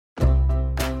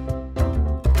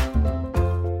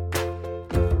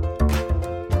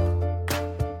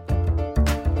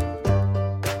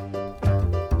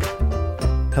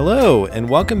Hello, and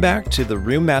welcome back to the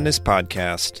Rheum Madness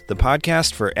Podcast, the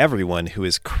podcast for everyone who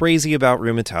is crazy about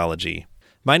rheumatology.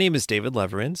 My name is David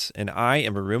Leverins, and I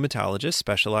am a rheumatologist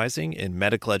specializing in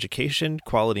medical education,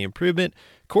 quality improvement,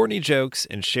 corny jokes,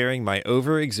 and sharing my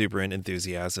over-exuberant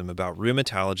enthusiasm about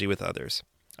rheumatology with others.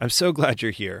 I'm so glad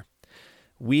you're here.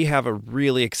 We have a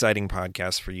really exciting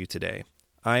podcast for you today.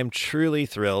 I am truly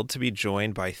thrilled to be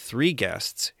joined by three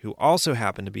guests who also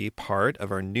happen to be part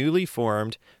of our newly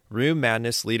formed Rheum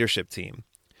Madness leadership team.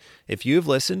 If you've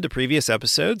listened to previous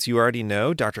episodes, you already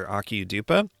know Dr. Aki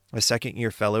Udupa, a second-year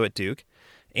fellow at Duke,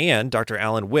 and Dr.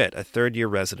 Alan Witt, a third-year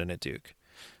resident at Duke.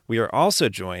 We are also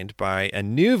joined by a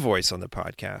new voice on the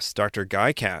podcast, Dr.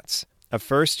 Guy Katz, a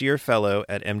first-year fellow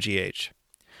at MGH.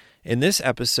 In this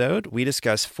episode, we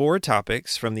discuss 4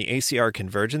 topics from the ACR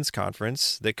Convergence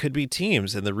Conference that could be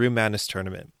teams in the Rheum Madness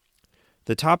tournament.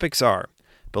 The topics are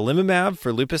belimumab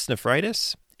for lupus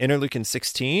nephritis,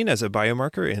 interleukin-16 as a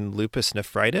biomarker in lupus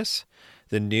nephritis,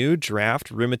 the new draft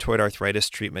rheumatoid arthritis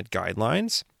treatment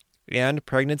guidelines, and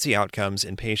pregnancy outcomes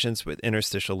in patients with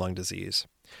interstitial lung disease.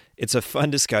 It's a fun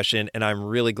discussion, and I'm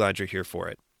really glad you're here for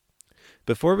it.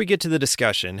 Before we get to the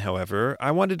discussion, however, I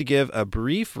wanted to give a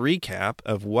brief recap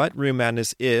of what Rheum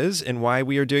Madness is and why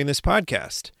we are doing this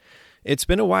podcast. It's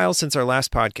been a while since our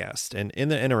last podcast, and in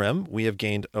the interim, we have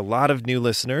gained a lot of new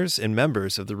listeners and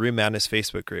members of the Rheum Madness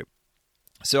Facebook group.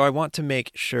 So I want to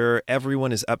make sure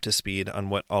everyone is up to speed on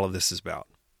what all of this is about.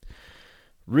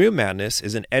 Rheum Madness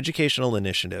is an educational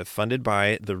initiative funded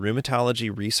by the Rheumatology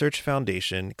Research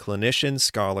Foundation Clinician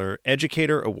Scholar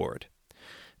Educator Award.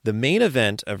 The main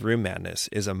event of Rheum Madness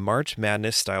is a March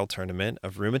Madness-style tournament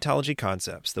of rheumatology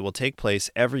concepts that will take place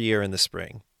every year in the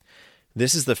spring.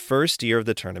 This is the first year of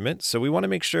the tournament, so we want to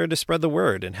make sure to spread the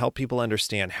word and help people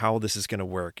understand how this is going to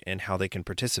work and how they can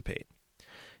participate.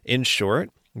 In short,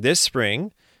 this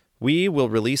spring, we will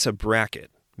release a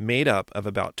bracket made up of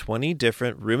about 20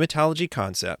 different rheumatology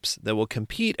concepts that will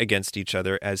compete against each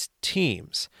other as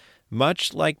teams,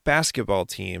 much like basketball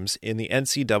teams in the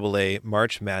NCAA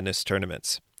March Madness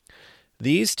tournaments.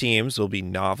 These teams will be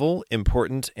novel,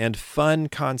 important, and fun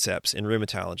concepts in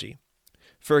rheumatology.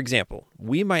 For example,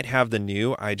 we might have the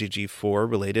new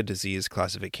IgG4-related disease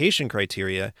classification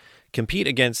criteria compete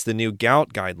against the new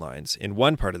gout guidelines in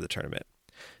one part of the tournament.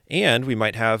 And we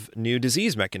might have new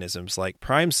disease mechanisms like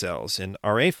prime cells and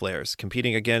RA flares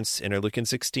competing against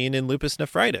interleukin-16 and lupus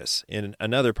nephritis in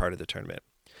another part of the tournament.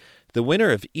 The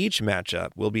winner of each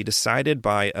matchup will be decided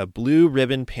by a blue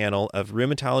ribbon panel of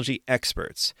rheumatology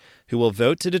experts who will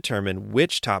vote to determine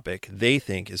which topic they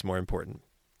think is more important.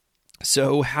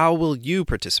 So how will you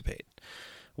participate?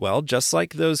 Well, just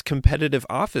like those competitive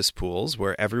office pools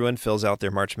where everyone fills out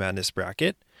their March Madness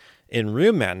bracket, in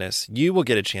Rheum Madness, you will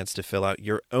get a chance to fill out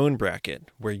your own bracket,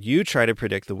 where you try to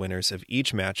predict the winners of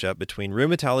each matchup between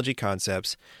rheumatology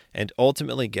concepts and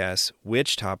ultimately guess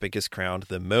which topic is crowned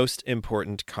the most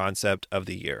important concept of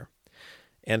the year.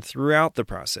 And throughout the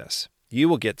process, you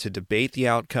will get to debate the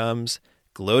outcomes,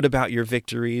 gloat about your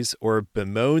victories, or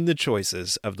bemoan the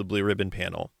choices of the blue ribbon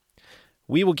panel.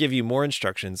 We will give you more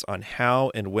instructions on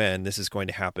how and when this is going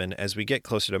to happen as we get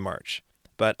closer to March,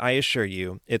 but I assure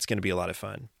you, it's going to be a lot of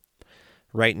fun.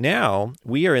 Right now,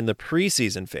 we are in the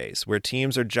preseason phase where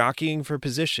teams are jockeying for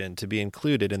position to be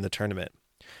included in the tournament.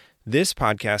 This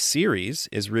podcast series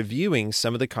is reviewing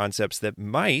some of the concepts that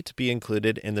might be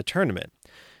included in the tournament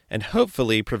and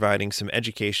hopefully providing some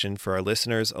education for our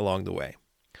listeners along the way.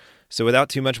 So without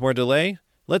too much more delay,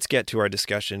 let's get to our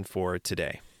discussion for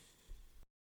today.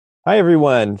 Hi,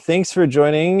 everyone. Thanks for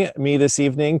joining me this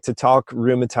evening to talk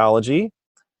rheumatology.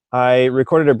 I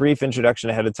recorded a brief introduction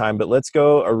ahead of time, but let's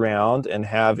go around and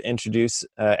have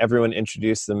everyone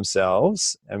introduce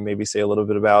themselves and maybe say a little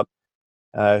bit about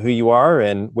who you are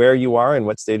and where you are and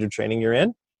what stage of training you're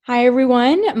in. Hi,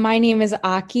 everyone. My name is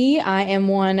Aki. I am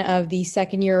one of the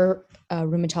second-year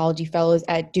rheumatology fellows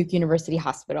at Duke University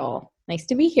Hospital. Nice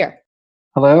to be here.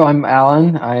 Hello, I'm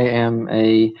Alan. I am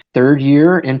a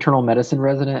third-year internal medicine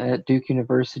resident at Duke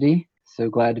University. So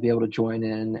glad to be able to join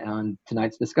in on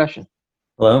tonight's discussion.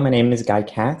 Hello, my name is Guy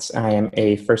Katz. I am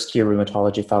a first-year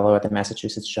rheumatology fellow at the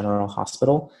Massachusetts General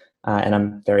Hospital, and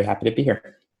I'm very happy to be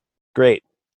here. Great.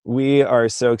 We are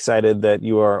so excited that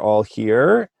you are all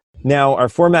here. Now, our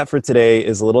format for today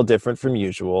is a little different from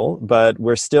usual, but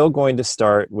we're still going to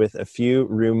start with a few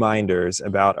reminders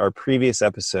about our previous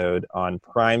episode on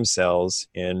prime cells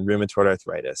in rheumatoid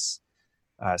arthritis.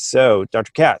 So,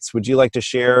 Dr. Katz, would you like to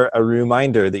share a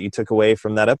reminder that you took away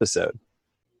from that episode?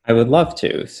 I would love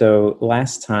to. So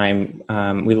last time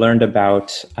we learned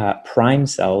about prime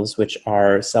cells, which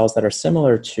are cells that are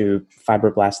similar to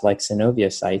fibroblast-like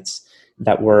synoviocytes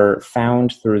that were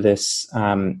found through this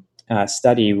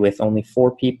study with only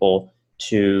 4 people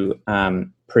to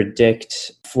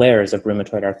predict flares of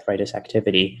rheumatoid arthritis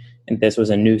activity. And this was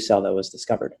a new cell that was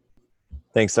discovered.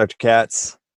 Thanks, Dr.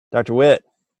 Katz. Dr. Witt.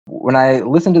 When I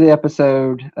listened to the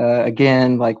episode,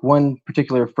 again, like one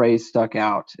particular phrase stuck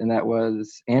out, and that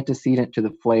was antecedent to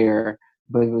the flare,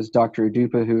 but it was Dr.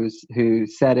 Adupa who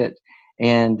said it.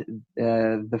 And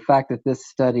the fact that this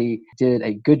study did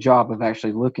a good job of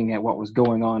actually looking at what was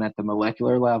going on at the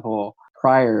molecular level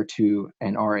prior to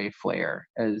an RA flare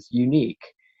is unique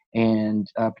and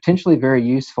potentially very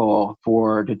useful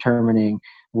for determining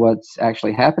what's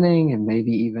actually happening and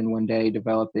maybe even one day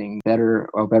developing a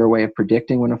better way of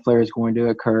predicting when a flare is going to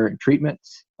occur in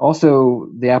treatments. Also,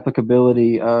 the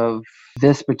applicability of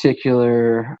this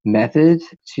particular method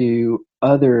to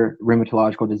other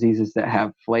rheumatological diseases that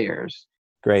have flares.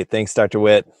 Great. Thanks, Dr.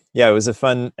 Witt. Yeah, it was a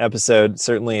fun episode,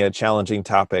 certainly a challenging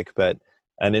topic, but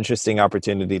an interesting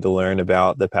opportunity to learn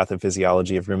about the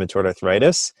pathophysiology of rheumatoid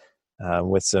arthritis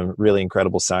with some really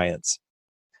incredible science.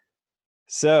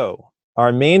 So,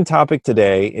 our main topic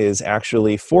today is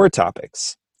actually 4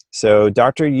 topics. So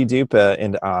Dr. Adupa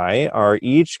and I are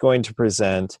each going to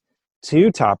present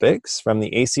 2 topics from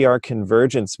the ACR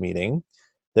Convergence meeting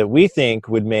that we think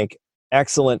would make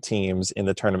excellent teams in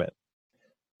the tournament.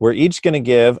 We're each going to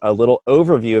give a little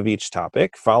overview of each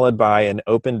topic, followed by an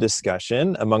open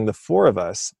discussion among the 4 of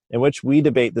us, in which we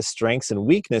debate the strengths and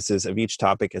weaknesses of each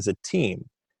topic as a team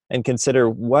and consider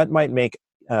what might make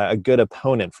a good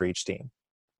opponent for each team.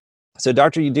 So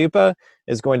Dr. Adupa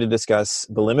is going to discuss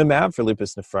belimumab for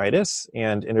lupus nephritis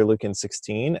and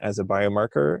interleukin-16 as a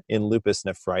biomarker in lupus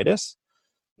nephritis,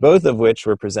 both of which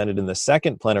were presented in the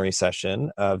second plenary session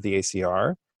of the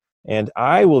ACR. And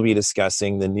I will be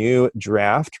discussing the new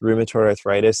draft rheumatoid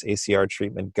arthritis ACR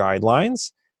treatment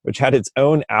guidelines, which had its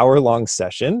own hour-long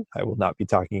session. I will not be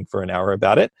talking for an hour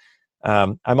about it.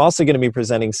 I'm also going to be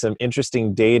presenting some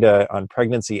interesting data on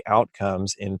pregnancy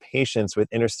outcomes in patients with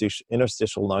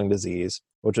interstitial lung disease,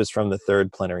 which was from the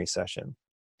third plenary session.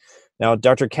 Now,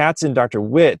 Dr. Katz and Dr.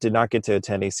 Witt did not get to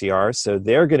attend ACR, so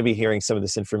they're going to be hearing some of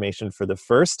this information for the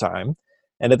first time.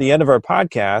 And at the end of our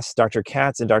podcast, Dr.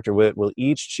 Katz and Dr. Witt will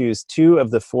each choose 2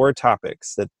 of the 4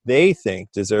 topics that they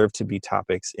think deserve to be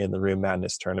topics in the Rheum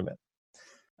Madness tournament.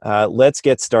 Let's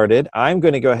get started. I'm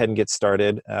going to go ahead and get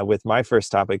started with my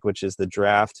first topic, which is the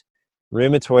draft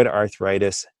rheumatoid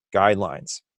arthritis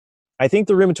guidelines. I think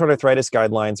the rheumatoid arthritis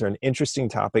guidelines are an interesting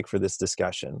topic for this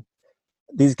discussion.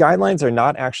 These guidelines are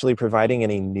not actually providing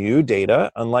any new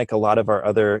data, unlike a lot of our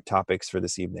other topics for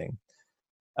this evening.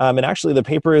 And actually, the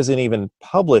paper isn't even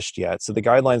published yet, so the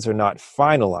guidelines are not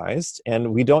finalized,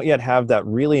 and we don't yet have that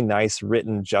really nice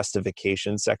written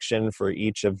justification section for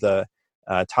each of the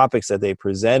topics that they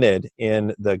presented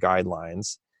in the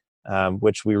guidelines,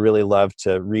 which we really love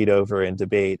to read over and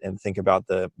debate and think about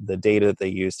the data that they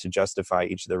use to justify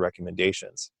each of their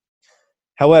recommendations.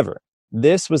 However,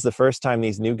 this was the first time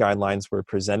these new guidelines were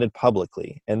presented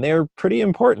publicly, and they're pretty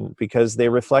important because they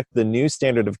reflect the new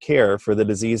standard of care for the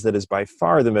disease that is by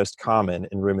far the most common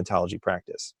in rheumatology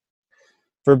practice.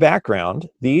 For background,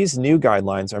 these new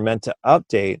guidelines are meant to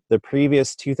update the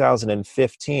previous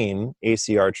 2015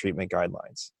 ACR treatment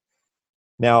guidelines.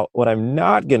 Now, what I'm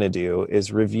not going to do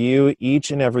is review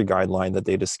each and every guideline that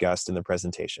they discussed in the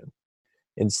presentation.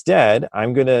 Instead,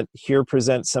 I'm going to here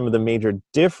present some of the major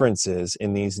differences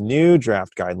in these new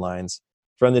draft guidelines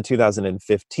from the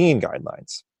 2015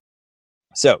 guidelines.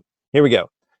 So, here we go.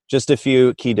 Just a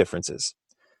few key differences.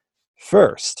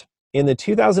 First, in the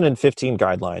 2015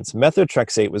 guidelines,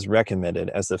 methotrexate was recommended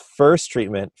as the first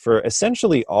treatment for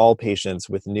essentially all patients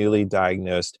with newly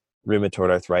diagnosed rheumatoid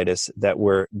arthritis that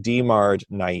were DMARD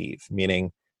naive,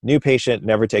 meaning new patient,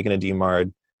 never taken a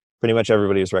DMARD. Pretty much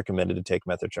everybody was recommended to take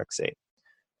methotrexate.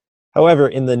 However,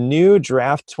 in the new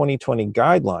draft 2020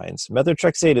 guidelines,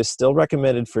 methotrexate is still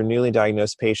recommended for newly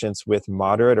diagnosed patients with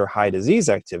moderate or high disease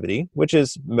activity, which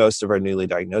is most of our newly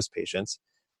diagnosed patients.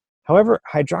 However,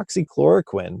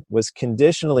 hydroxychloroquine was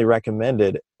conditionally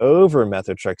recommended over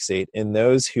methotrexate in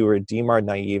those who were DMARD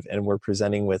naive and were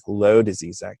presenting with low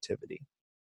disease activity.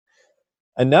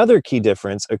 Another key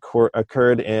difference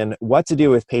occurred in what to do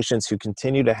with patients who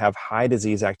continue to have high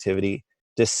disease activity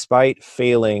despite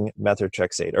failing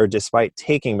methotrexate or despite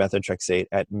taking methotrexate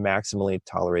at maximally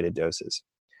tolerated doses.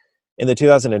 In the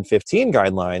 2015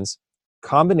 guidelines,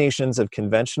 combinations of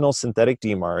conventional synthetic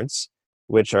DMARDs,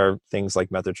 which are things like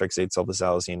methotrexate,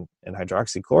 sulfasalazine, and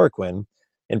hydroxychloroquine,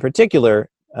 in particular,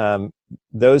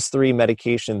 those 3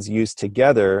 medications used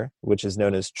together, which is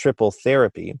known as triple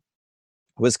therapy,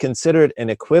 was considered an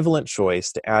equivalent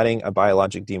choice to adding a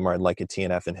biologic DMARD like a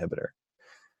TNF inhibitor.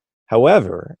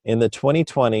 However, in the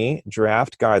 2020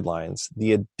 draft guidelines,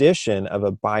 the addition of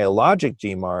a biologic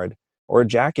GMARD or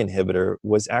JAK inhibitor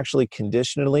was actually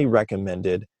conditionally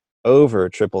recommended over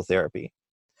triple therapy.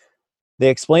 They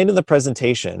explained in the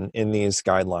presentation in these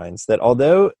guidelines that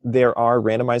although there are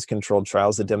randomized controlled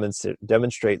trials that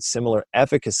demonstrate similar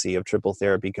efficacy of triple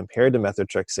therapy compared to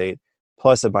methotrexate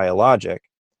plus a biologic,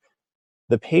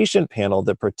 the patient panel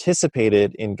that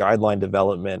participated in guideline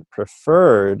development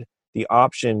preferred the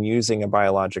option using a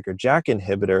biologic or JAK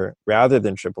inhibitor rather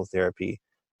than triple therapy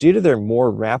due to their more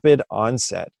rapid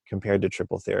onset compared to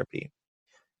triple therapy.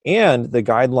 And the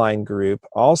guideline group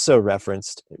also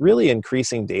referenced really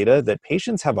increasing data that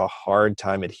patients have a hard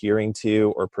time adhering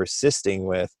to or persisting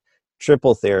with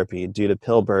triple therapy due to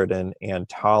pill burden and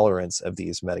tolerance of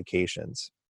these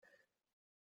medications.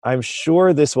 I'm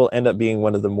sure this will end up being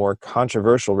one of the more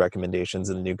controversial recommendations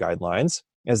in the new guidelines,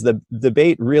 as the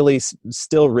debate really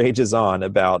still rages on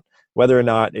about whether or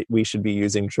not we should be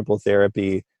using triple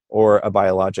therapy or a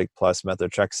biologic plus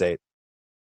methotrexate.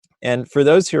 And for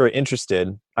those who are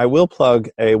interested, I will plug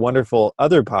a wonderful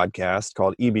other podcast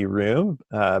called EB Room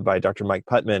by Dr. Mike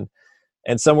Putman.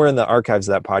 And somewhere in the archives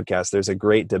of that podcast, there's a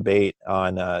great debate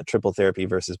on triple therapy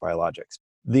versus biologics.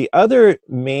 The other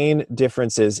main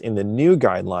differences in the new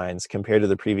guidelines compared to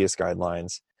the previous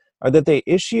guidelines are that they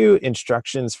issue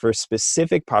instructions for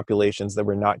specific populations that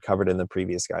were not covered in the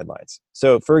previous guidelines.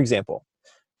 So, for example,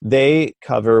 they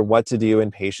cover what to do in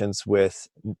patients with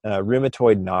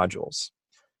rheumatoid nodules.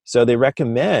 So they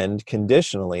recommend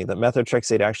conditionally that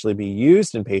methotrexate actually be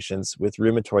used in patients with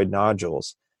rheumatoid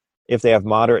nodules if they have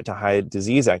moderate to high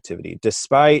disease activity,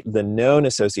 despite the known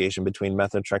association between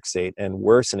methotrexate and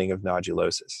worsening of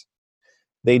nodulosis.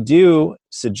 They do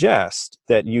suggest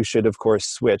that you should, of course,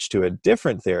 switch to a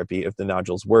different therapy if the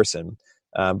nodules worsen,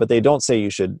 but they don't say you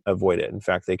should avoid it. In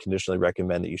fact, they conditionally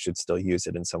recommend that you should still use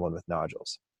it in someone with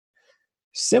nodules.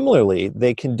 Similarly,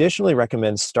 they conditionally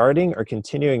recommend starting or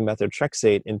continuing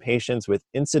methotrexate in patients with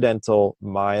incidental,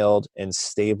 mild, and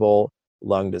stable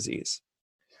lung disease.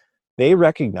 They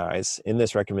recognize in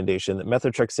this recommendation that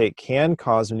methotrexate can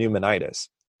cause pneumonitis,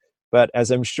 but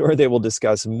as I'm sure they will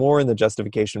discuss more in the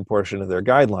justification portion of their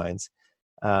guidelines,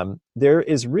 there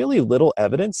is really little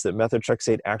evidence that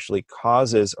methotrexate actually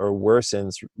causes or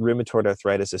worsens rheumatoid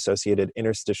arthritis-associated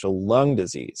interstitial lung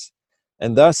disease.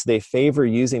 And thus, they favor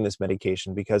using this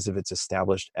medication because of its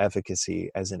established efficacy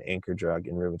as an anchor drug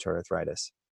in rheumatoid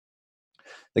arthritis.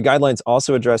 The guidelines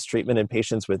also address treatment in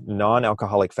patients with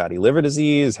non-alcoholic fatty liver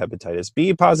disease, hepatitis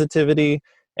B positivity,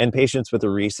 and patients with a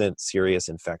recent serious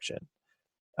infection.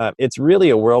 It's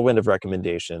really a whirlwind of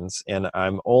recommendations, and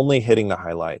I'm only hitting the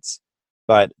highlights.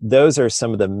 But those are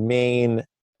some of the main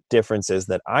differences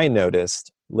that I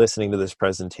noticed listening to this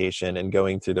presentation and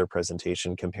going through their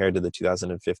presentation compared to the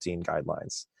 2015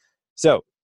 guidelines. So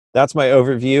that's my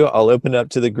overview. I'll open it up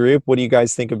to the group. What do you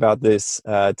guys think about this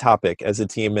topic as a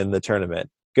team in the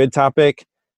tournament? Good topic,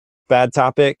 bad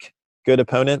topic, good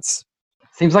opponents?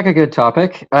 Seems like a good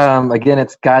topic. Again,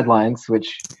 it's guidelines,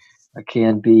 which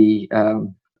can be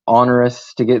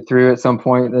onerous to get through at some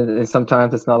point.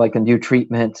 Sometimes it's not like a new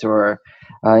treatment or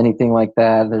anything like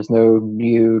that. There's no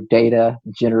new data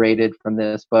generated from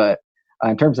this, but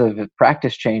in terms of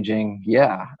practice changing,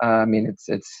 yeah. I mean,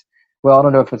 it's well, I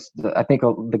don't know if it's. I think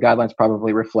the guidelines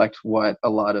probably reflect what a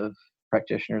lot of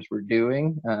practitioners were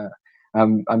doing.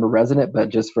 I'm a resident, but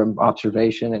just from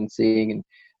observation and seeing and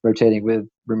rotating with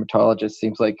rheumatologists,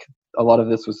 seems like a lot of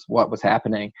this was what was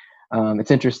happening.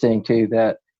 It's interesting too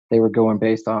that they were going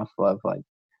based off of like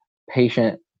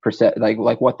patient like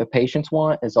what the patients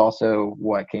want is also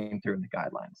what came through in the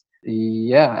guidelines.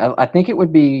 Yeah, I think it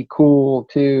would be cool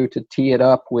too to tee it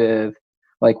up with,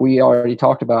 like we already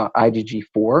talked about,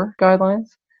 IgG4 guidelines,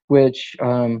 which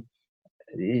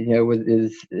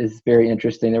is very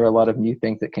interesting. There were a lot of new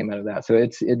things that came out of that, so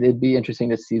it'd be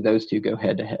interesting to see those two go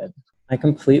head to head. I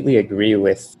completely agree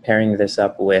with pairing this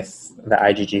up with the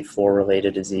IgG4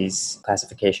 related disease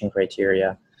classification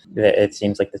criteria. It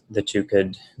seems like the two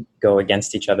could go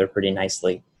against each other pretty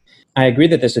nicely. I agree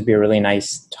that this would be a really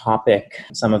nice topic.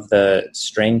 Some of the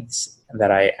strengths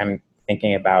that I am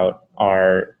thinking about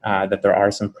are that there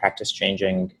are some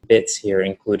practice-changing bits here,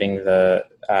 including the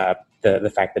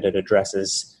fact that it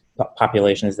addresses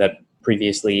populations that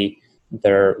previously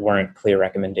there weren't clear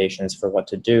recommendations for what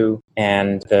to do,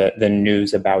 and the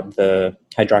news about the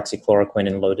hydroxychloroquine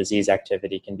and low disease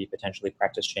activity can be potentially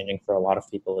practice-changing for a lot of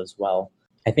people as well.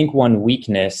 I think one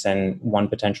weakness and one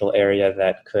potential area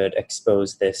that could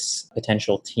expose this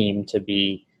potential team to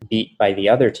be beat by the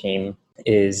other team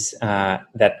is that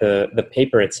the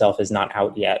paper itself is not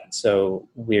out yet. So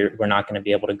we're not going to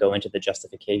be able to go into the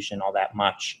justification all that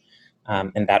much.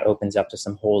 and that opens up to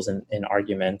some holes in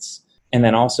arguments. And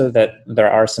then also that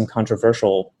there are some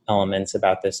controversial elements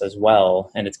about this as well,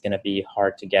 and it's going to be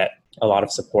hard to get a lot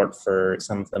of support for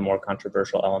some of the more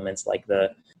controversial elements, like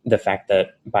the fact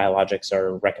that biologics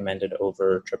are recommended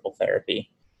over triple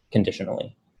therapy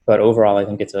conditionally. But overall, I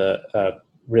think it's a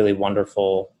really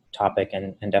wonderful topic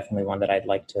and definitely one that I'd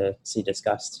like to see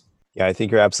discussed. Yeah, I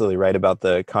think you're absolutely right about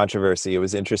the controversy. It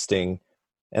was interesting.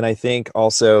 And I think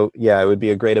also, it would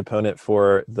be a great opponent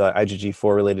for the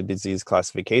IgG4 related disease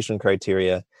classification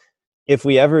criteria. If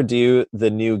we ever do the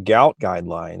new gout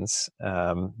guidelines,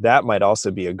 that might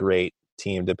also be a great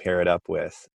team to pair it up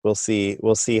with. We'll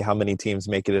see how many teams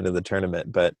make it into the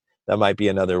tournament, but that might be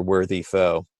another worthy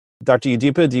foe. Dr.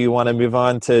 Udupa, do you want to move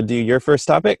on to do your first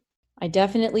topic? I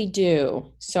definitely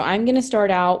do. So I'm going to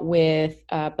start out with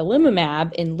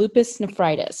belimumab in lupus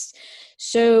nephritis.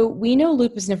 So we know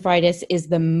lupus nephritis is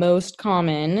the most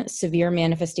common severe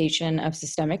manifestation of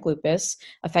systemic lupus,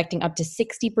 affecting up to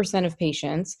 60% of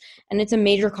patients, and it's a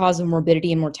major cause of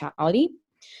morbidity and mortality.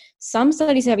 Some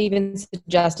studies have even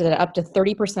suggested that up to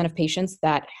 30% of patients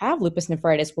that have lupus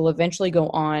nephritis will eventually go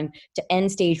on to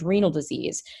end-stage renal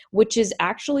disease, which is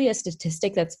actually a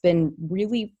statistic that's been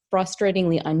really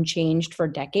frustratingly unchanged for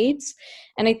decades.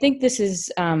 And I think this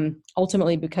is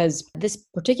ultimately because this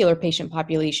particular patient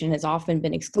population has often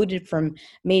been excluded from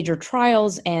major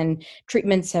trials, and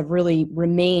treatments have really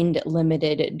remained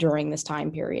limited during this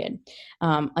time period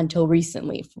until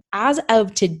recently. As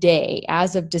of today,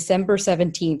 as of December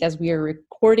 17th, as we are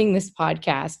recording this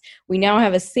podcast, we now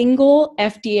have a single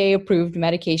FDA-approved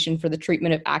medication for the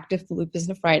treatment of active lupus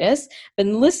nephritis,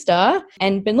 Benlysta.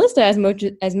 And Benlysta,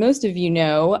 as most of you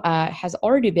know, has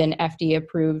already been FDA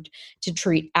approved to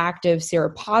treat active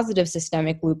seropositive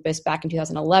systemic lupus back in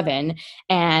 2011.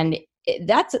 And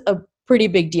that's a pretty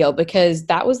big deal because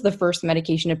that was the first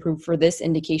medication approved for this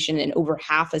indication in over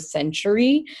half a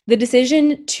century. The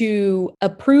decision to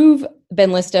approve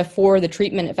Benlysta for the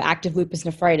treatment of active lupus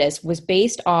nephritis was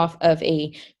based off of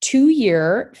a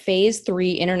 2-year phase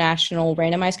 3 international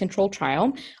randomized controlled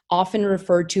trial, often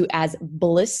referred to as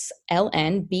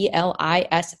BLISS-LN,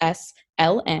 BLISS-LN.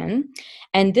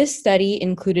 And this study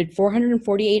included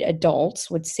 448 adults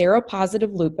with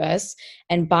seropositive lupus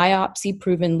and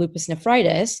biopsy-proven lupus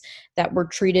nephritis that were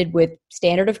treated with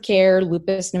standard of care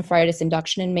lupus nephritis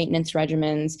induction and maintenance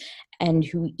regimens, and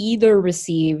who either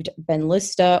received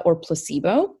Benlysta or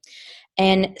placebo.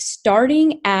 And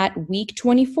starting at week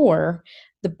 24,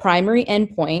 the primary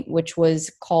endpoint, which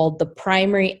was called the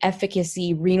primary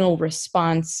efficacy renal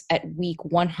response at week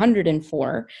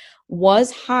 104,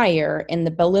 was higher in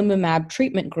the belimumab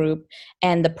treatment group,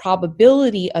 and the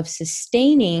probability of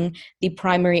sustaining the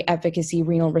primary efficacy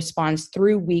renal response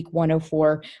through week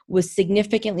 104 was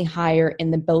significantly higher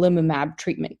in the belimumab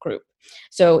treatment group.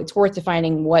 So it's worth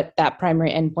defining what that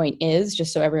primary endpoint is,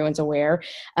 just so everyone's aware.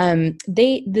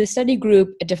 The study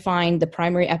group defined the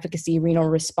primary efficacy renal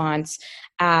response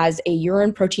as a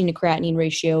urine protein to creatinine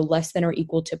ratio less than or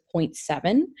equal to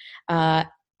 0.7,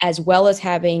 as well as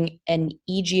having an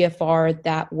eGFR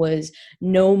that was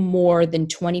no more than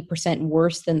 20%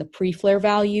 worse than the pre-flare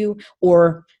value,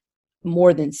 or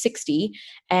more than 60,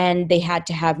 and they had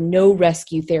to have no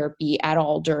rescue therapy at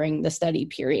all during the study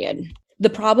period. The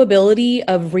probability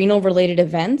of renal-related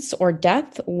events or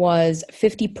death was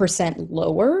 50%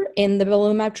 lower in the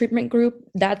belimumab treatment group.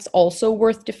 That's also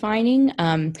worth defining.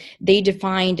 They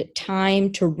defined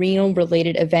time to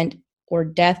renal-related event or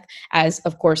death as,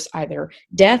 of course, either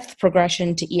death,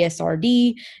 progression to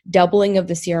ESRD, doubling of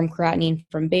the serum creatinine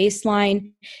from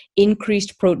baseline,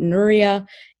 increased proteinuria,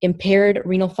 impaired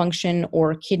renal function,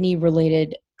 or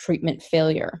kidney-related treatment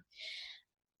failure.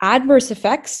 Adverse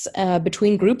effects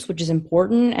between groups, which is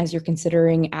important as you're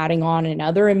considering adding on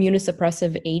another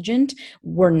immunosuppressive agent,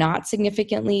 were not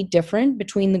significantly different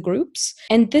between the groups.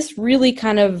 And this really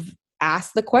kind of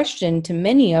asked the question to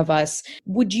many of us,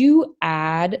 would you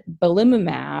add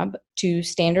belimumab to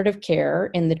standard of care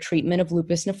in the treatment of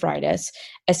lupus nephritis,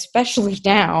 especially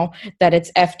now that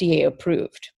it's FDA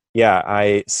approved? Yeah,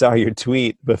 I saw your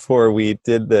tweet before we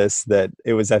did this that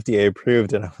it was FDA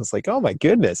approved, and I was like, oh my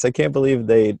goodness, I can't believe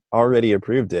they already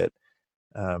approved it.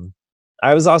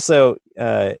 I was also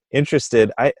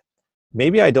interested.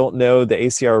 Maybe I don't know the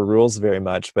ACR rules very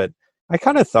much, but I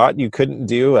kind of thought you couldn't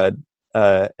do an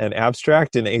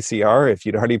abstract in ACR if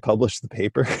you'd already published the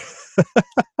paper.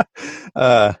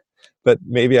 But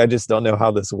maybe I just don't know how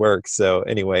this works. So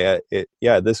anyway,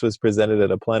 this was presented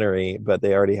at a plenary, but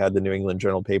they already had the New England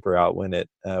Journal paper out when it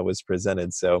was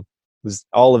presented. So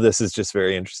all of this is just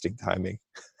very interesting timing.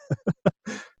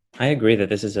 I agree that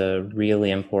this is a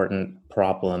really important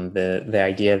problem. The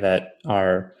idea that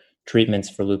our treatments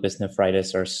for lupus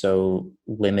nephritis are so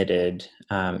limited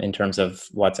in terms of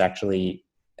what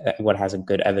has a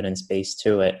good evidence base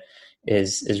to it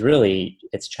is really,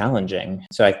 it's challenging.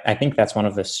 So I think that's one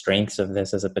of the strengths of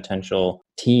this as a potential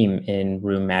team in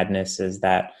Rheum Madness, is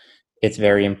that it's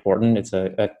very important. It's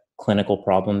a clinical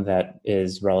problem that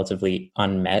is relatively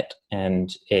unmet,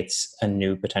 and it's a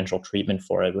new potential treatment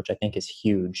for it, which I think is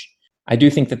huge. I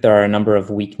do think that there are a number of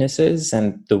weaknesses,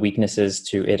 and the weaknesses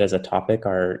to it as a topic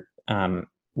are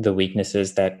the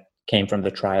weaknesses that came from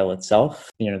the trial itself.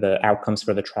 The outcomes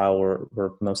for the trial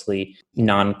were mostly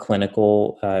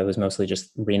non-clinical. It was mostly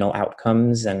just renal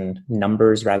outcomes and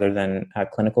numbers rather than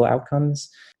clinical outcomes.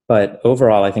 But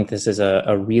overall, I think this is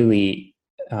a really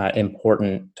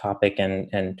important topic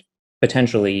and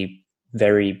potentially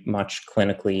very much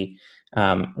clinically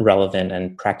relevant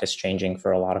and practice changing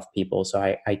for a lot of people. So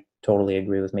I totally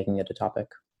agree with making it a topic.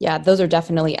 Yeah, those are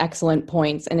definitely excellent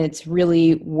points. And it's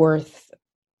really worth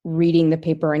reading the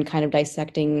paper and kind of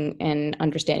dissecting and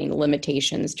understanding the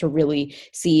limitations to really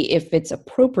see if it's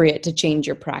appropriate to change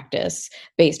your practice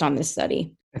based on this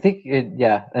study. I think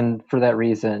and for that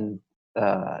reason,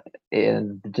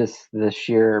 and just the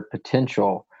sheer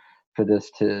potential for this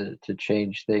to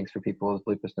change things for people with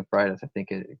lupus nephritis, I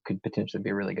think it could potentially be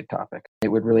a really good topic. It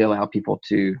would really allow people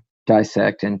to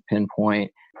dissect and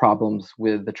pinpoint problems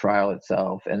with the trial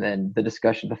itself, and then the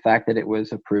discussion, the fact that it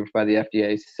was approved by the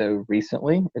FDA so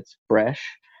recently, it's fresh,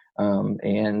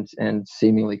 and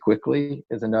seemingly quickly,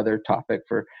 is another topic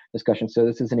for discussion. So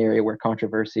this is an area where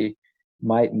controversy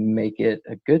might make it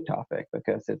a good topic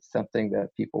because it's something that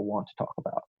people want to talk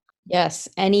about. Yes,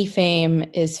 any fame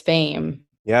is fame.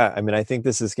 Yeah, I mean, I think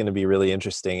this is going to be really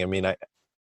interesting. I mean,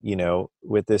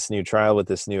 with this new trial, with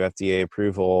this new FDA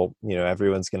approval,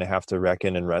 everyone's going to have to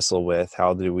reckon and wrestle with,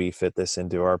 how do we fit this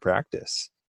into our practice?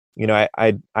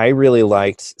 I really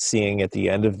liked seeing at the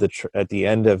end of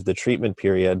the treatment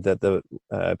period that the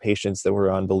patients that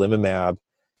were on belimumab,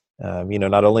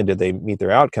 not only did they meet their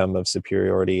outcome of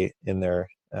superiority in their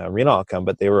renal outcome,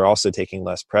 but they were also taking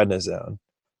less prednisone,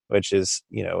 which is,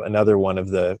 another one of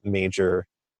the major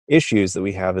issues that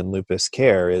we have in lupus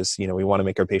care is, we want to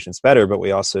make our patients better, but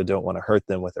we also don't want to hurt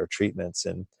them with our treatments.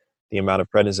 And the amount of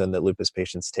prednisone that lupus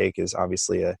patients take is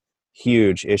obviously a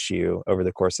huge issue over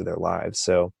the course of their lives.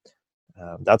 So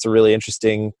that's a really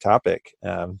interesting topic.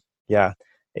 I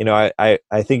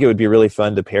think it would be really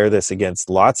fun to pair this against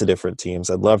lots of different teams.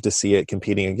 I'd love to see it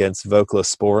competing against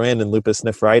voclosporin and lupus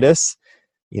nephritis.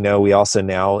 We also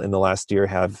now in the last year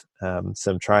have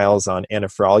some trials on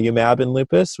anifrolumab in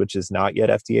lupus, which is not yet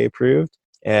FDA approved.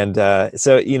 And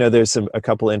so there's a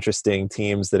couple interesting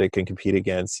teams that it can compete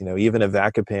against. Even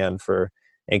avacopan for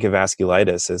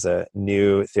ANCA-vasculitis is a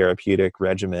new therapeutic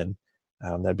regimen.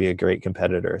 That'd be a great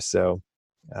competitor. So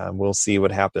we'll see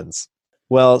what happens.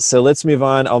 Well, so let's move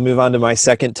on. I'll move on to my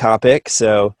second topic.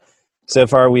 So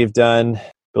far we've done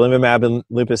belimumab and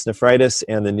lupus nephritis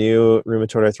and the new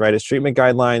rheumatoid arthritis treatment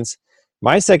guidelines.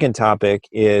 My second topic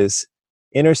is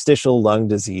interstitial lung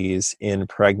disease in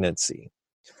pregnancy.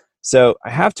 So I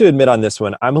have to admit on this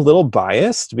one, I'm a little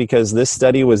biased because this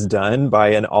study was done by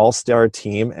an all-star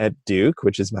team at Duke,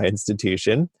 which is my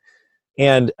institution.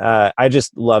 And I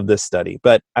just love this study.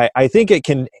 But I think it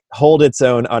can hold its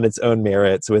own on its own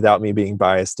merits without me being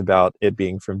biased about it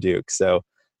being from Duke. So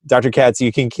Dr. Katz,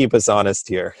 you can keep us honest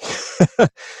here.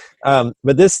 But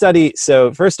this study,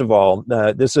 so first of all,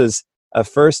 this was a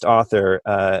first author,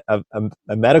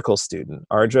 a medical student,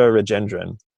 Ardra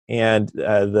Rajendran. And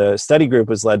the study group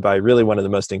was led by really one of the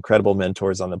most incredible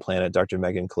mentors on the planet, Dr.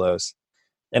 Megan Close.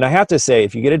 And I have to say,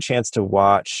 if you get a chance to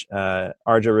watch Ardra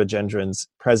Rajendran's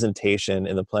presentation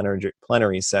in the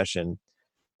plenary session,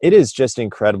 it is just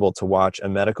incredible to watch a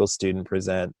medical student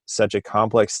present such a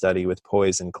complex study with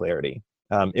poise and clarity.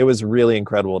 It was really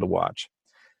incredible to watch.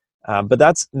 But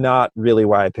that's not really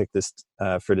why I picked this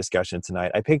for discussion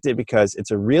tonight. I picked it because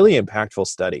it's a really impactful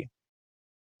study.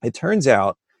 It turns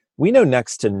out we know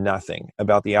next to nothing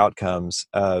about the outcomes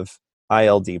of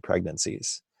ILD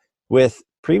pregnancies, with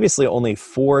previously only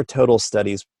 4 total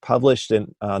studies published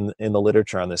in the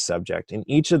literature on this subject. And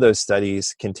each of those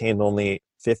studies contained only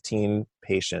 15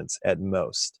 patients at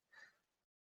most.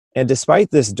 And despite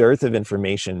this dearth of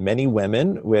information, many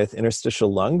women with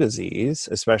interstitial lung disease,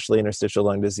 especially interstitial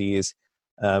lung disease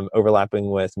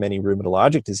overlapping with many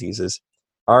rheumatologic diseases,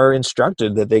 are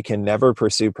instructed that they can never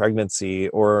pursue pregnancy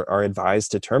or are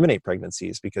advised to terminate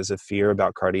pregnancies because of fear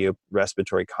about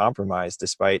cardiorespiratory compromise,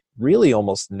 despite really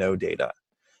almost no data.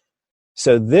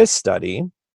 So this study,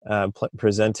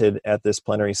 presented at this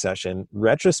plenary session,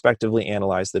 retrospectively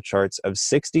analyzed the charts of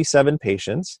 67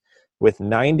 patients with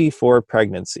 94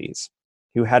 pregnancies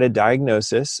who had a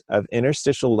diagnosis of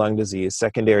interstitial lung disease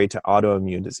secondary to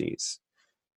autoimmune disease,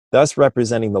 thus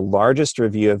representing the largest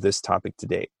review of this topic to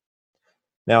date.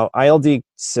 Now, ILD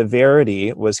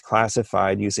severity was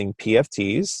classified using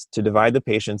PFTs to divide the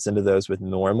patients into those with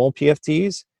normal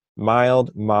PFTs,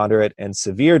 mild, moderate, and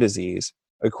severe disease,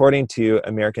 according to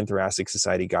American Thoracic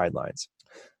Society guidelines.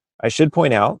 I should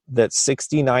point out that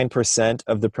 69%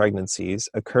 of the pregnancies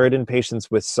occurred in patients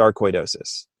with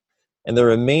sarcoidosis, and the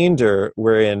remainder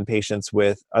were in patients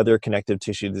with other connective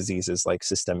tissue diseases like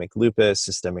systemic lupus,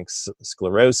 systemic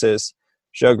sclerosis,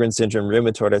 Sjogren's syndrome,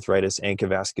 rheumatoid arthritis, ANCA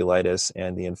vasculitis,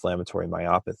 and the inflammatory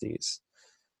myopathies.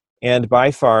 And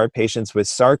by far, patients with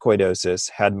sarcoidosis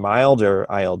had milder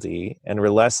ILD and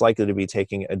were less likely to be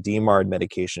taking a DMARD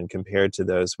medication compared to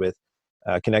those with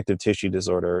connective tissue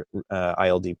disorder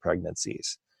ILD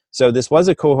pregnancies. So this was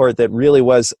a cohort that really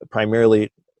was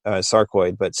primarily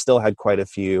sarcoid, but still had quite a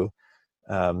few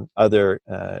other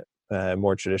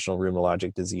more traditional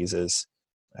rheumatologic diseases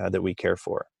that we care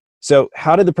for. So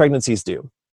how did the pregnancies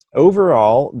do?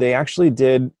 Overall, they actually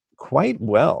did quite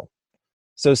well.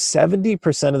 So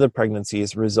 70% of the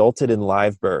pregnancies resulted in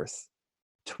live birth.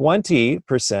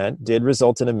 20% did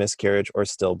result in a miscarriage or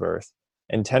stillbirth,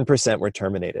 and 10% were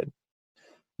terminated.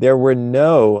 There were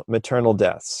no maternal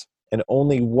deaths, and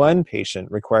only one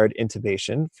patient required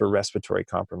intubation for respiratory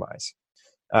compromise.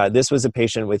 This was a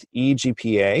patient with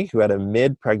EGPA who had a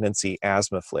mid-pregnancy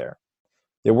asthma flare.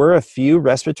 There were a few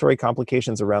respiratory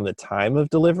complications around the time of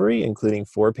delivery, including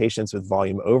 4 patients with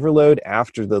volume overload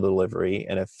after the delivery,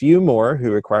 and a few more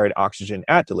who required oxygen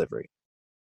at delivery.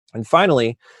 And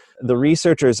finally, the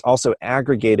researchers also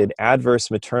aggregated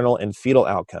adverse maternal and fetal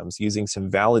outcomes using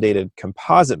some validated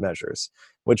composite measures,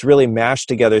 which really mashed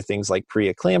together things like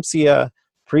preeclampsia,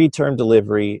 preterm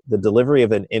delivery, the delivery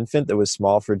of an infant that was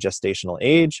small for gestational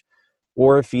age,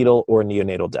 or fetal or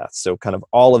neonatal death. So kind of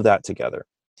all of that together.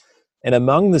 And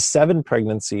among the 7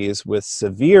 pregnancies with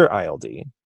severe ILD,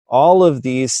 all of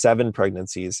these 7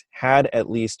 pregnancies had at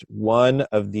least one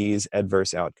of these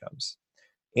adverse outcomes,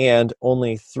 and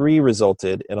only 3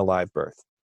 resulted in a live birth.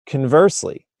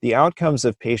 Conversely, the outcomes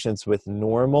of patients with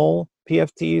normal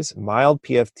PFTs, mild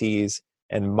PFTs,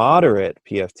 and moderate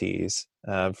PFTs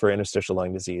for interstitial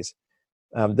lung disease,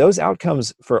 those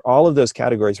outcomes for all of those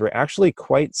categories were actually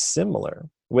quite similar,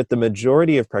 with the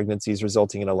majority of pregnancies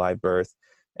resulting in a live birth,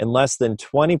 and less than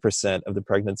 20% of the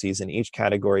pregnancies in each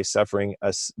category suffering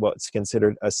what's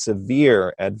considered a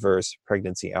severe adverse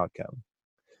pregnancy outcome.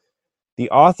 The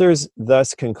authors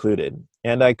thus concluded,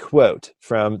 and I quote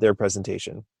from their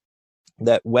presentation,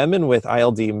 that women with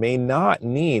ILD may not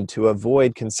need to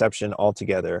avoid conception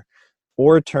altogether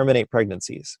or terminate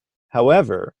pregnancies.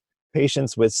 However,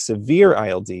 patients with severe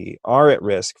ILD are at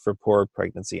risk for poor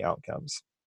pregnancy outcomes.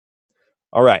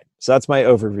 All right, so that's my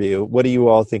overview. What do you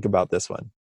all think about this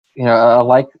one? You know,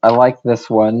 I like this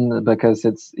one because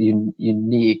it's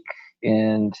unique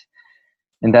and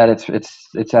in that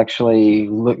it's actually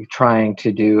trying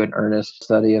to do an earnest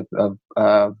study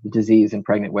of disease in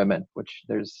pregnant women, which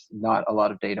there's not a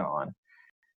lot of data on.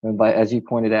 And as you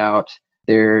pointed out,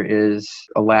 there is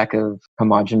a lack of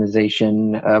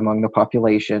homogenization among the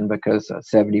population because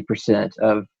 70%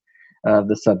 of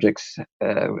the subjects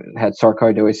had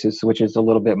sarcoidosis, which is a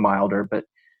little bit milder, but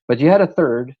you had a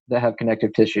third that have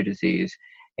connective tissue disease.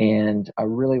 And I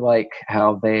really like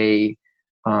how they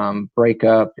break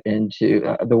up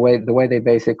into the way they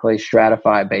basically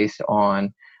stratify based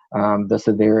on the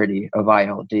severity of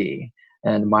ILD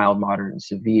and mild, moderate, and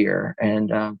severe. And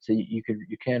so you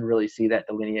can really see that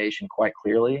delineation quite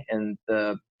clearly in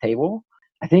the table.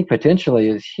 I think potentially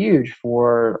is huge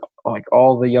for like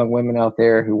all the young women out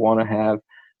there who want to have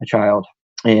a child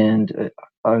and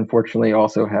unfortunately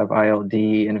also have ILD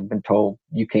and have been told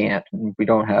you can't. We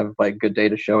don't have like good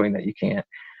data showing that you can't.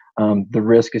 The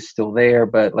risk is still there,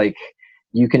 but like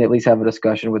you can at least have a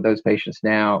discussion with those patients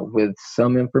now with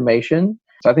some information.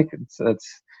 So I think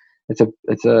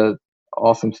it's a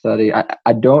awesome study.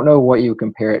 I don't know what you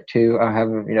compare it to. I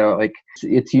haven't, like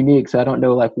it's unique. So I don't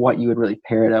know like what you would really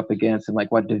pair it up against and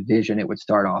like what division it would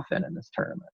start off in this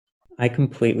tournament. I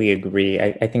completely agree.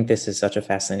 I think this is such a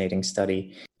fascinating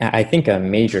study. I think a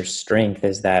major strength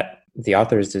is that the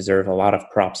authors deserve a lot of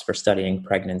props for studying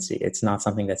pregnancy. It's not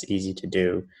something that's easy to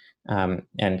do.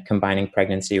 And combining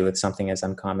pregnancy with something as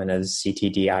uncommon as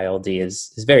CTD-ILD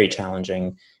is very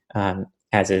challenging,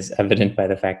 as is evident by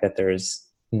the fact that there's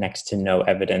next to no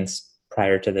evidence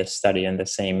prior to this study in the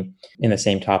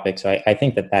same topic. So I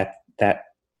think that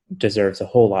deserves a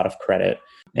whole lot of credit,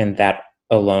 and that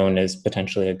alone is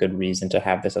potentially a good reason to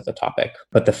have this as a topic.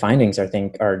 But the findings, I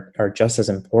think, are just as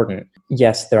important.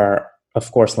 Yes, there are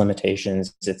of course,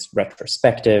 limitations. It's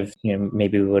retrospective.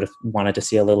 Maybe we would have wanted to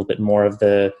see a little bit more of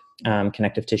the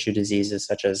connective tissue diseases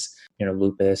such as,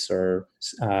 lupus or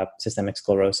systemic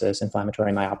sclerosis,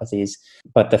 inflammatory myopathies.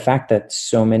 But the fact that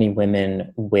so many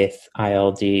women with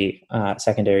ILD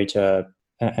secondary to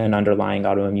an underlying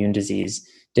autoimmune disease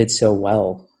did so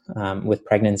well with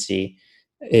pregnancy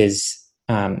is,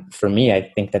 for me,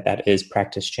 I think that is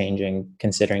practice changing,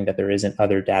 considering that there isn't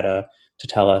other data to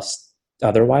tell us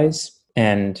otherwise.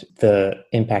 And the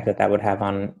impact that would have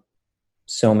on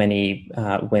so many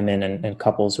women and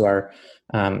couples who are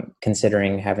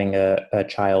considering having a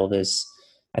child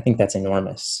I think that's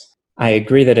enormous. I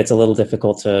agree that it's a little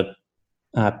difficult to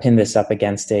pin this up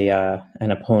against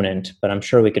an opponent, but I'm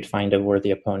sure we could find a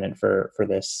worthy opponent for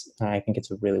this. I think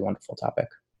it's a really wonderful topic.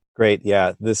 Great.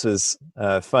 Yeah, this was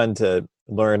fun to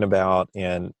learn about,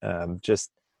 and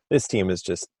just this team is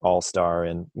just all-star.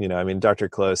 And, Dr.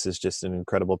 Close is just an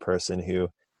incredible person who,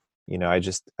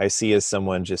 I see as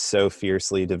someone just so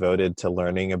fiercely devoted to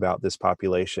learning about this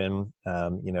population,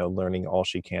 learning all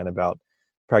she can about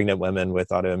pregnant women with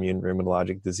autoimmune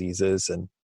rheumatologic diseases. And,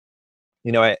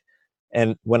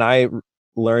 and when I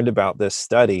learned about this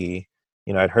study,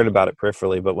 I'd heard about it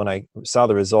peripherally, but when I saw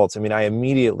the results, I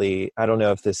immediately, I don't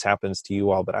know if this happens to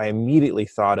you all, but I immediately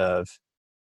thought of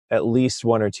at least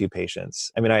one or two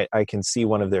patients. I can see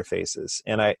one of their faces.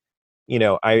 And I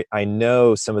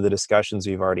know some of the discussions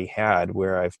we've already had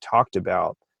where I've talked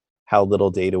about how little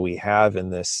data we have in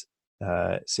this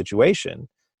situation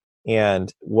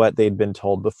and what they'd been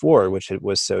told before, which it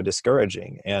was so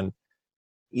discouraging. And,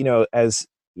 as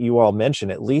you all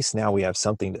mentioned, at least now we have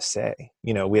something to say.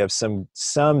 We have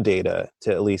some data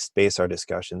to at least base our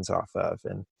discussions off of.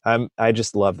 And I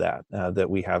just love that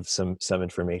we have some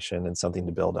information and something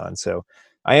to build on. So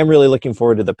I am really looking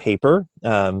forward to the paper.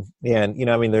 And,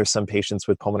 there's some patients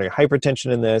with pulmonary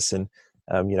hypertension in this, and,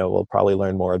 we'll probably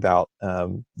learn more about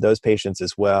those patients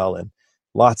as well. And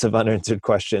lots of unanswered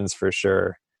questions for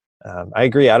sure. I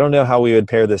agree. I don't know how we would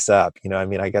pair this up.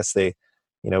 I guess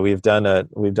we've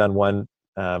done one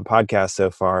podcast so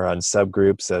far on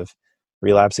subgroups of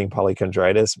relapsing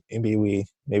polychondritis. Maybe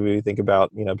we think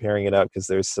about pairing it up, because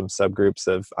there's some subgroups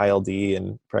of ILD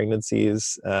and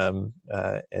pregnancies and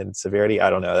severity.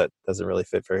 I don't know, that doesn't really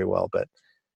fit very well, but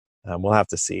we'll have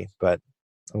to see. But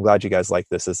I'm glad you guys like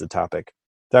this as a topic.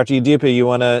 Dr. Udupe, you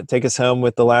want to take us home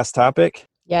with the last topic?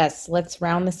 Yes, let's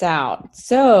round this out.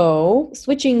 So,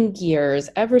 switching gears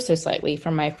ever so slightly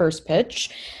from my first pitch,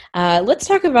 let's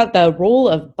talk about the role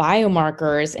of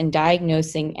biomarkers in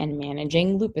diagnosing and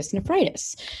managing lupus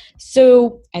nephritis.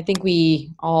 So, I think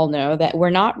we all know that we're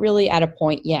not really at a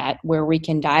point yet where we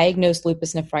can diagnose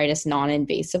lupus nephritis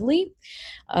non-invasively.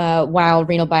 While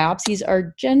renal biopsies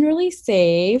are generally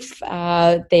safe,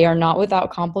 they are not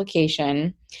without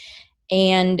complication.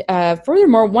 And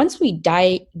furthermore, once we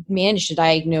manage to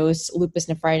diagnose lupus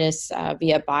nephritis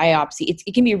via biopsy,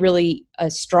 it can be really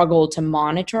a struggle to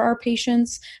monitor our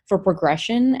patients for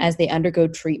progression as they undergo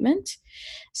treatment.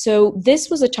 So this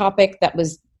was a topic that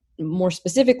was more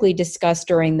specifically discussed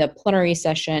during the plenary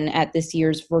session at this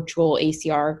year's virtual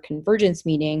ACR convergence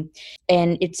meeting.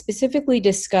 And it specifically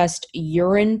discussed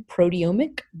urine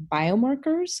proteomic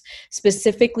biomarkers,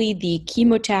 specifically the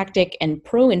chemotactic and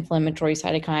pro-inflammatory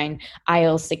cytokine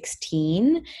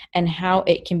IL-16, and how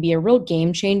it can be a real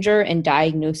game changer in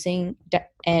diagnosing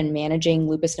and managing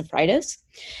lupus nephritis.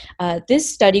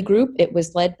 This study group, it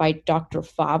was led by Dr.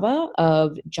 Fava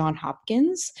of Johns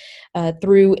Hopkins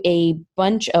through a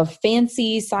bunch of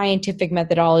fancy scientific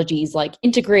methodologies like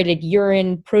integrated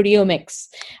urine proteomics,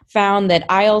 found that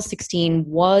IL-16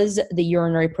 was the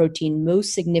urinary protein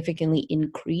most significantly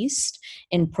increased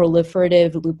in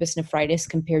proliferative lupus nephritis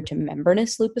compared to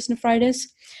membranous lupus nephritis,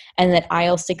 and that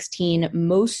IL-16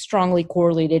 most strongly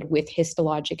correlated with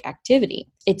histologic activity.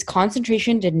 Its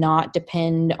concentration did not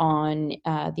depend on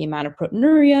the amount of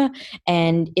proteinuria,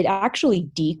 and it actually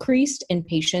decreased in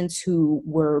patients who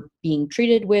were being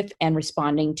treated with and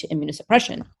responding to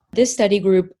immunosuppression. This study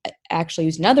group actually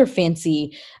used another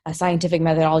fancy scientific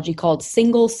methodology called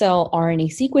single-cell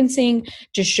RNA sequencing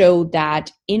to show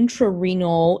that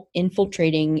intrarenal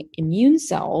infiltrating immune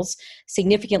cells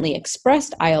significantly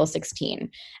expressed IL-16,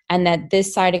 and that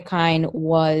this cytokine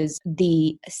was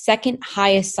the second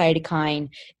highest cytokine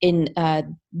in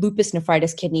lupus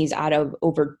nephritis kidneys out of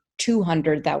over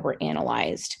 200 that were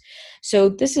analyzed. So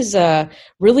this is a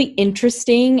really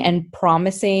interesting and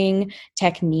promising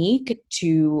technique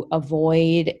to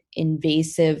avoid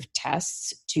invasive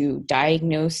tests to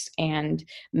diagnose and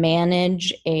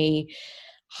manage a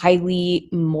highly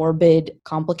morbid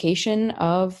complication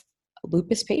of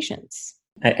lupus patients.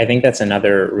 I think that's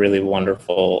another really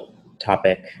wonderful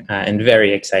topic, and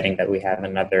very exciting that we have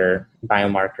another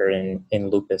biomarker in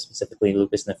lupus, specifically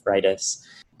lupus nephritis.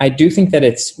 I do think that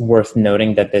it's worth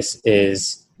noting that this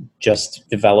is just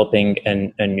developing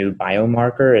a new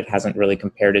biomarker. It hasn't really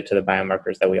compared it to the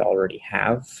biomarkers that we already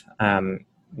have,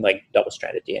 like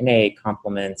double-stranded DNA,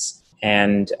 complements,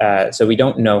 and so we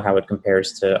don't know how it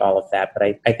compares to all of that, but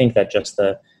I think that just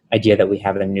the idea that we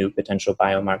have a new potential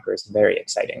biomarker is very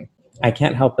exciting. I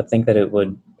can't help but think that it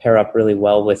would pair up really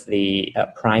well with the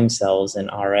prime cells in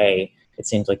RA. It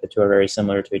seems like the two are very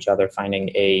similar to each other, finding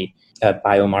a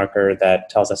biomarker that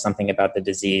tells us something about the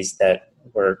disease that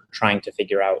we're trying to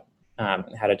figure out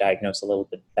how to diagnose a little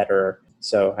bit better.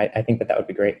 So I think that would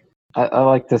be great. I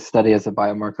like this study as a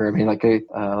biomarker. I mean, like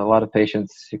a lot of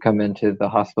patients who come into the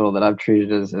hospital that I've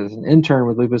treated as an intern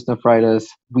with lupus nephritis,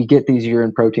 we get these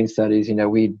urine protein studies. You know,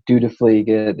 we dutifully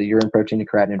get the urine protein to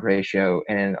creatinine ratio,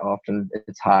 and often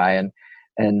it's high.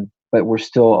 But we're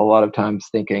still a lot of times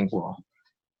thinking, well,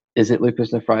 is it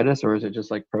lupus nephritis or is it just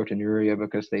like proteinuria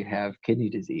because they have kidney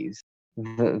disease?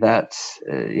 That's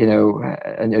a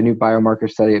new biomarker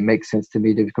study. It makes sense to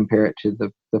me to compare it to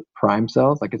the prime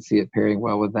cells. I could see it pairing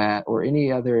well with that, or any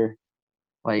other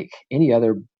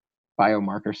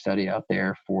biomarker study out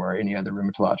there for any other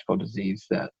rheumatological disease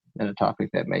and a topic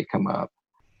that may come up.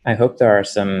 I hope there are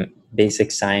some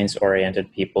basic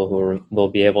science-oriented people who will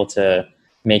be able to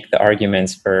make the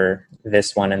arguments for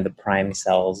this one and the prime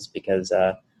cells, because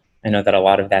I know that a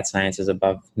lot of that science is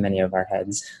above many of our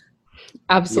heads.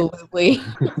 Absolutely.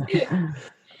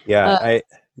 Yeah.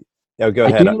 Go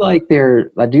ahead.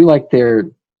 I do like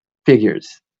their figures.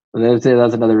 That's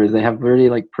another reason. They have really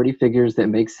like pretty figures that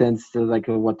make sense to like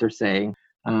what they're saying.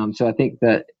 So I think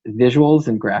that visuals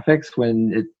and graphics,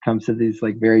 when it comes to these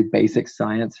like very basic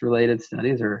science related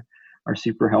studies, are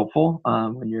super helpful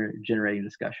when you're generating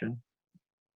discussion.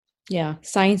 Yeah,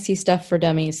 sciencey stuff for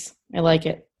dummies. I like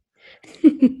it.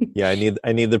 Yeah,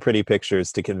 I need the pretty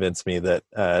pictures to convince me that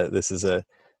this is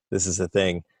a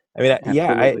thing. I mean,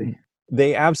 Absolutely.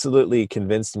 They absolutely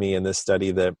convinced me in this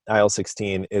study that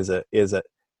IL-16 is a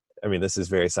I mean, this is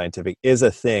very scientific, is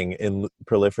a thing in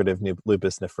proliferative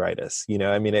lupus nephritis. You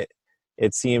know, I mean,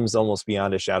 it seems almost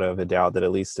beyond a shadow of a doubt that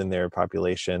at least in their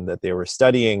population that they were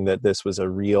studying, that this was a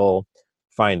real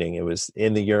finding. It was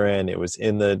in the urine, it was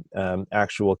in the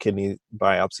actual kidney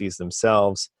biopsies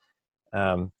themselves.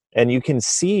 And you can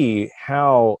see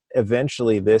how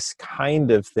eventually this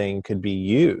kind of thing could be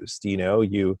used. You know,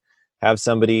 you have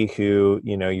somebody who,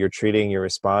 you know, you're treating, you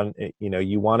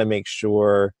want to make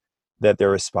sure that they're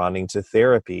responding to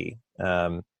therapy.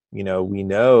 You know, we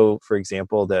know, for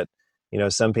example, that, you know,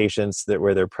 some patients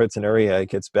where their proteinuria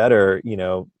gets better, you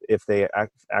know, if they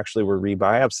actually were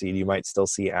rebiopsied, you might still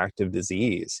see active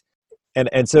disease.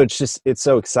 And so it's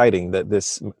so exciting that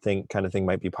this kind of thing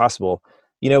might be possible.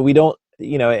 You know, we don't,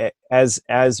 you know,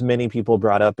 as many people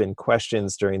brought up in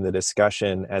questions during the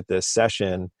discussion at this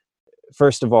session,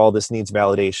 first of all, this needs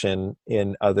validation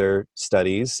in other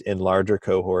studies in larger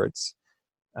cohorts.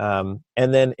 And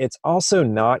then it's also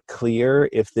not clear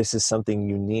if this is something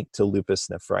unique to lupus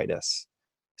nephritis.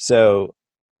 So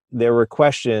there were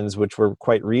questions which were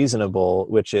quite reasonable,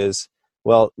 which is,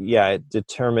 well, yeah, it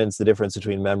determines the difference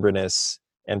between membranous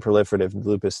and proliferative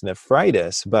lupus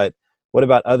nephritis, but what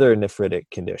about other nephritic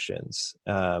conditions,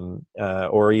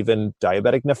 or even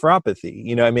diabetic nephropathy?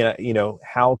 You know, I mean, you know,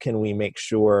 how can we make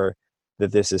sure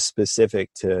that this is specific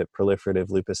to proliferative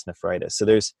lupus nephritis? So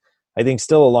there's, I think,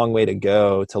 still a long way to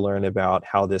go to learn about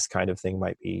how this kind of thing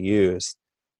might be used.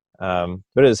 But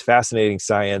it is fascinating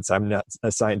science. I'm not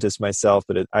a scientist myself,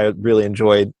 but I really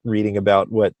enjoyed reading about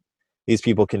what these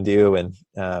people can do. And,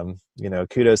 you know,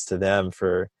 kudos to them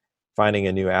for finding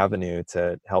a new avenue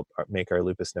to help make our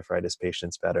lupus nephritis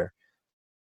patients better.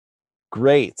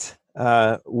 Great.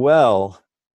 Well,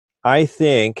 I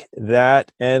think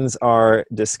that ends our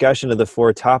discussion of the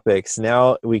 4 topics.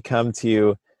 Now we come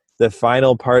to the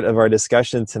final part of our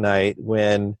discussion tonight,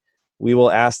 when we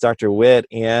will ask Dr. Witt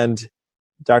and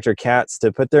Dr. Katz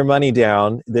to put their money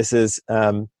down. This is,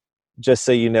 just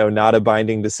so you know, not a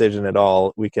binding decision at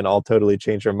all. We can all totally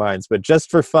change our minds, but just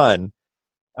for fun,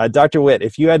 Dr. Witt,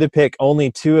 if you had to pick only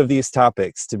 2 of these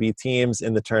topics to be teams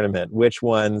in the tournament, which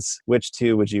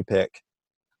 2 would you pick?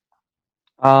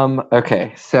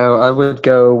 Okay, so I would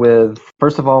go with,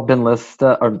 first of all,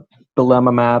 Benlysta or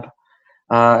belimumab.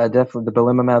 Definitely the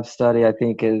belimumab study, I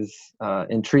think, is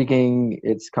intriguing.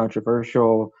 It's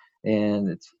controversial and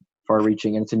it's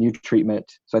far-reaching, and it's a new treatment.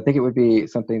 So I think it would be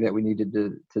something that we needed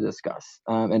to discuss.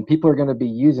 And people are going to be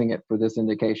using it for this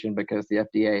indication because the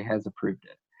FDA has approved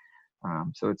it.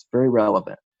 So it's very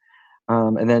relevant.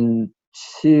 And then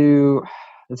 2,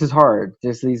 this is hard.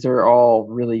 These are all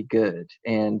really good.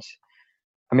 And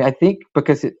I mean, I think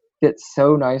because it fits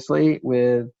so nicely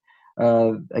with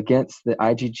against the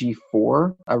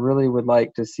IgG4, I really would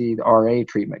like to see the RA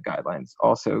treatment guidelines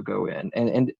also go in.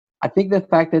 And I think the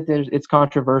fact that it's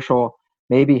controversial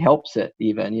maybe helps it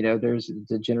even. There's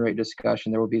to generate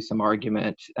discussion. There will be some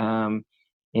argument,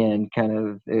 and kind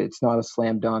of it's not a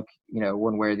slam dunk,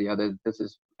 one way or the other. This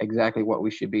is exactly what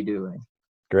we should be doing.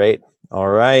 Great. All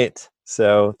right.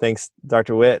 So thanks,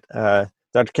 Dr. Witt.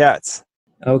 Dr. Katz.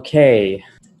 Okay.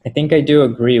 I think I do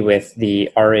agree with the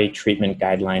RA treatment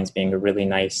guidelines being a really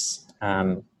nice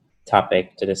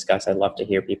topic to discuss. I'd love to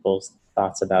hear people's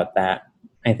thoughts about that.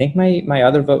 I think my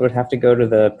other vote would have to go to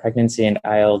the pregnancy and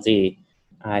ILD.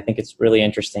 I think it's really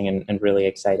interesting and really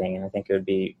exciting, and I think it would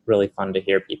be really fun to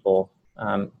hear people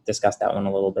discuss that one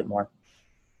a little bit more.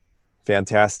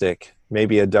 Fantastic.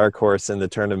 Maybe a dark horse in the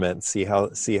tournament. See how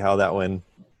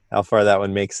how far that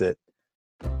one makes it.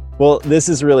 Well, this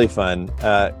is really fun.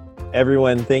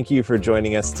 Everyone, thank you for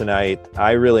joining us tonight.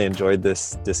 I really enjoyed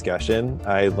this discussion.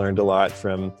 I learned a lot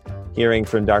from hearing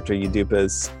from Dr.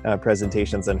 Udupa's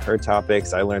presentations on her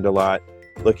topics. I learned a lot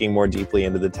looking more deeply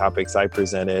into the topics I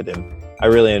presented, and I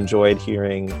really enjoyed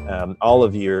hearing all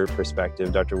of your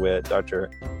perspective, Dr. Witt, Dr.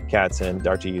 Katz, and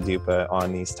Dr. Udupa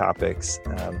on these topics.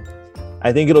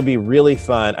 I think it'll be really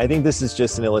fun. I think this is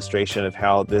just an illustration of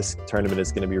how this tournament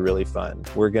is going to be really fun.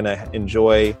 We're going to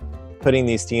enjoy putting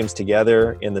these teams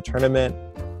together in the tournament.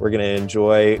 We're going to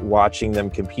enjoy watching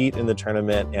them compete in the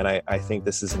tournament. And I think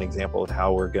this is an example of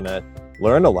how we're going to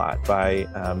learn a lot by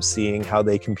seeing how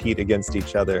they compete against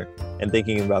each other and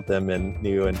thinking about them in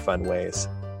new and fun ways.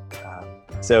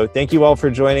 So thank you all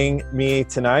for joining me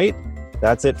tonight.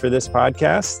 That's it for this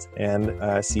podcast,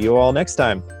 and see you all next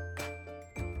time.